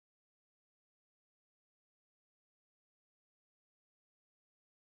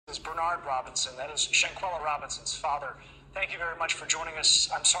is Bernard Robinson. That is Shanquella Robinson's father. Thank you very much for joining us.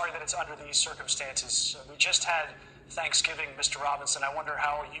 I'm sorry that it's under these circumstances. We just had Thanksgiving, Mr. Robinson. I wonder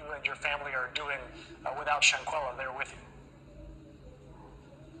how you and your family are doing without Shanquella there with you.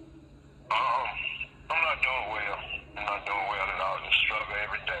 I'm not doing well. I'm not doing well at all. I just struggle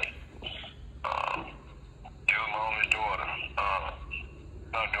every day. You're my only daughter.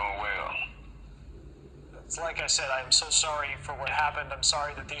 Not doing well. It's like I said, I'm so sorry for what happened. I'm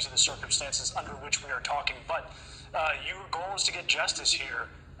sorry that these are the circumstances under which we are talking. But your goal is to get justice here.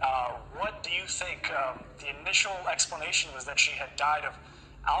 What do you think? The initial explanation was that she had died of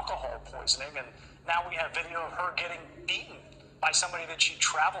alcohol poisoning, and now we have video of her getting beaten by somebody that she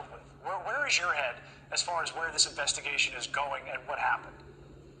traveled with. Where is your head as far as where this investigation is going and what happened?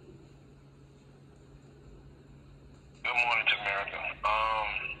 Good morning to America.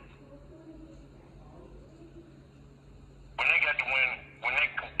 When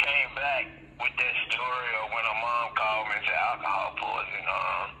they came back with that story, or when her mom called me and said alcohol poisoning,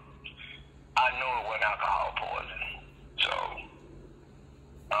 I knew it wasn't alcohol poisoning. So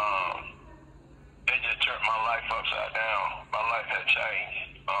it just turned my life upside down. My life had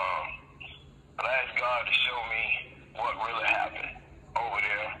changed. But I asked God to show me what really happened over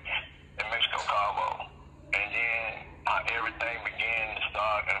there in Mexico, Cabo. And then everything began to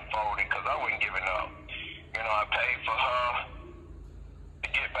start unfolding because I wasn't giving up. You know, I paid for her to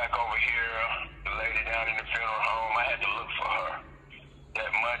get back over here, the lady down in the funeral home. I had to look for her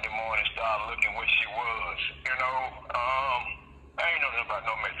that Monday morning, start looking where she was. You know, I ain't know nothing about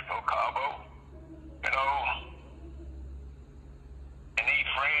no Mexico, Cabo. You know, and these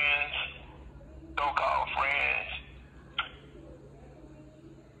friends, so-called friends,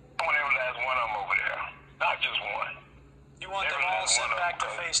 I want every last one of them over there, not just one. You want them all sent back to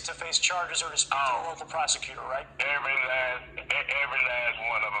face charges or to speak to a local prosecutor, right? Every last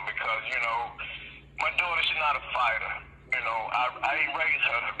one of them, because, you know, my daughter, she's not a fighter. You know, I ain't raised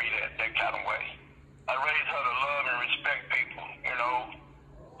her to be that kind of way. I raised her to love and respect people. You know,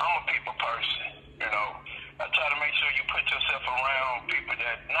 I'm a people person. You know, I try to make sure you put yourself around people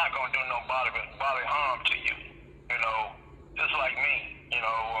that not gonna do no bodily harm to you. You know, just like me. You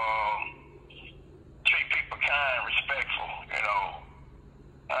know, treat people kind, respectful. You know,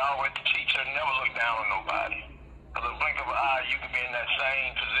 I always teach her never look down on nobody. At the blink of an eye, you could be in that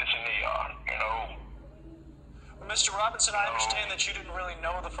same position they are. You know. Well, Mr. Robinson, I understand that you didn't really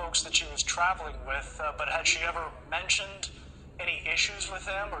know the folks that she was traveling with, but had she ever mentioned any issues with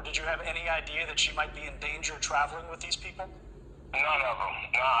them, or did you have any idea that she might be in danger traveling with these people? None of them.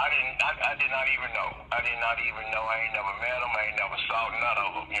 No, I didn't. I did not even know. I did not even know. I ain't never met them. I ain't never saw none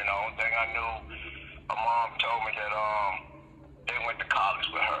of them. You know, one thing I knew, my mom told me that they went to college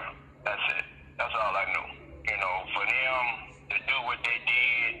with her. That's it. That's all I knew. You know, for them to do what they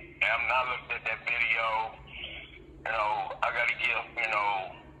did, and I looked at that video. You know, I got to give, you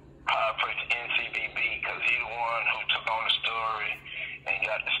know, high praise to NCBB, because he the one who took on the story and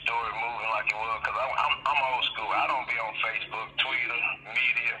got the story moving like it was. Because I'm old school. I don't be on Facebook, Twitter,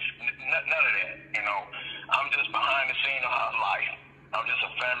 media, none of that. You know, I'm just behind the scene of her life. I'm just a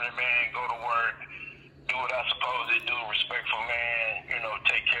family man, go to work, do what I'm supposed to do, respectful man, you know,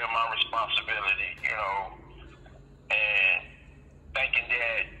 take care of my responsibility, you know, and thinking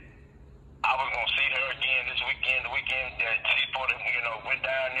that I was going to see her again this weekend, the weekend that she went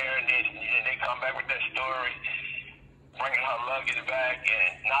down there, and then they come back with that story, bringing her luggage back,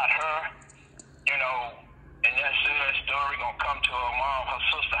 and not her, you know, and that sad story going to come to her mom, her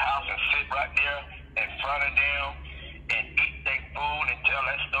sister's house, and sit right there in front of them and eat their food and tell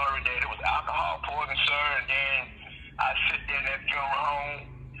that story that it was alcohol poisoning, sir, and then I sit there in that funeral home,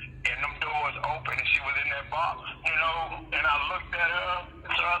 and them doors open, and she was in that box, you know, and I looked at her,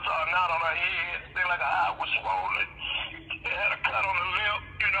 so I saw a knot on her head, thing like her eye was swollen, it had a cut on the lip,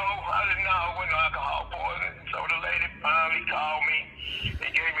 you know, I didn't know it wasn't alcohol poisoning, so the lady finally called me, and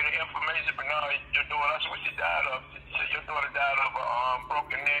gave me the information, but now your daughter, that's what she died of, she said your daughter died of a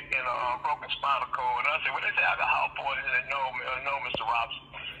broken neck and a broken spinal cord, and I said, well, they say alcohol poisoning, they said, no, Mr. Robinson,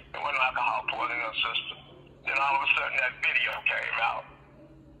 it wasn't alcohol poisoning, her sister. Then all of a sudden that video came out.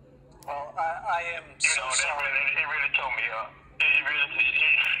 Well, I am so sorry. It really told me, I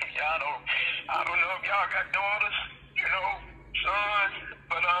don't know if y'all got daughters, you know, sons,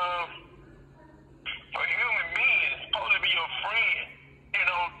 but for human beings, it's supposed to be your friend, you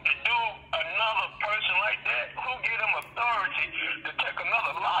know, to do another person like that, who give them authority to take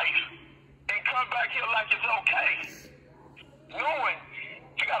another life and come back here like it's okay, knowing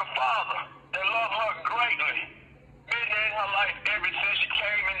she got a father that loved her greatly, been there in her life ever since she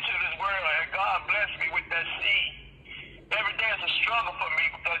came into this world, and God blessed me with that seed. Every day is a struggle for me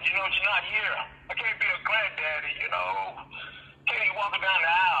because, you know, she's not here. I can't be a granddaddy, you know. Can't even walk down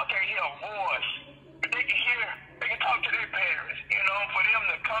the aisle. Can't hear a voice. But they can hear, they can talk to their parents, you know. For them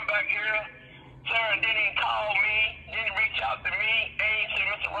to come back here, sir, and didn't even call me, didn't reach out to me, ain't say,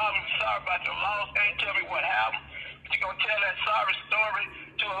 Mr. Robinson, sorry about your loss, ain't tell me what happened. But you gonna tell that sorry story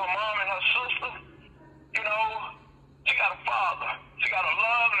to her mom and her sister, you know. She got a father. She got a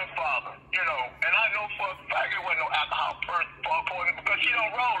loving father, you know. And I know for a fact it wasn't no alcohol poisoning because she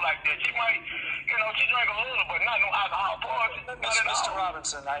don't roll like that. She might, you know, she drank a little, but not no alcohol poisoning. Mr.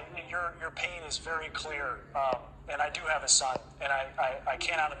 Robinson, your pain is very clear, and I do have a son, and I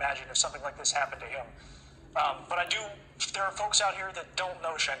cannot imagine if something like this happened to him. But there are folks out here that don't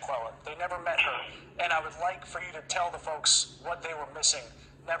know Shanquella. They never met her, and I would like for you to tell the folks what they were missing,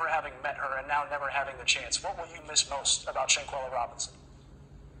 never having met her and now never having the chance. What will you miss most about Shanquella Robinson?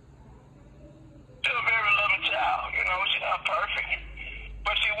 She's a very loving child. You know, she's not perfect,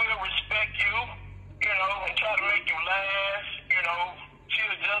 but she will respect you, you know, and try to make you laugh. You know, she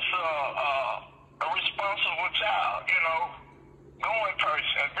is just a responsible child, you know, going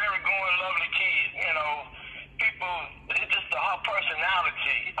person, a very going, lovely kid, you know. People, it's just her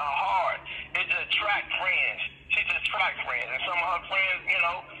personality, her heart, it just attract friends. She just attracts friends, and some of her friends, you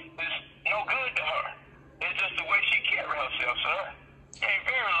know, is no good to her. It's just the way she carries herself, sir. She's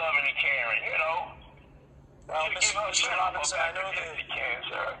very loving and caring, you know. Well, Mr. Robinson, I know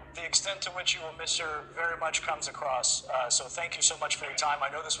the extent to which you will miss her very much comes across. So thank you so much for your time.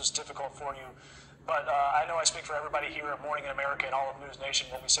 I know this was difficult for you, but I know I speak for everybody here at Morning in America and all of News Nation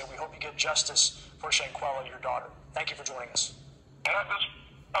when we say we hope you get justice for Shanquella, your daughter. Thank you for joining us. And I just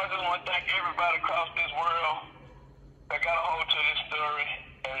want to thank everybody across this world that got a hold to this story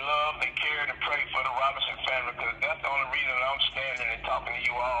and love and care and pray for the Robinson family, because that's the only reason I'm standing and talking to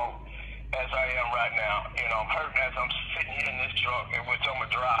you all as I am right now. You know, I'm hurting as I'm sitting here in this truck in which I'm a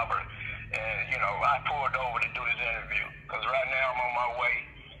driver. And, you know, I pulled over to do this interview because right now I'm on my way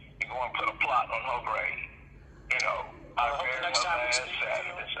to go and put a plot on her grave. You know, I hope the next time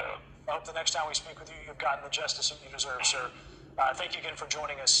we speak with you, you've gotten the justice that you deserve, sir. Thank you again for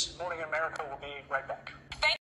joining us. Morning in America will be right back.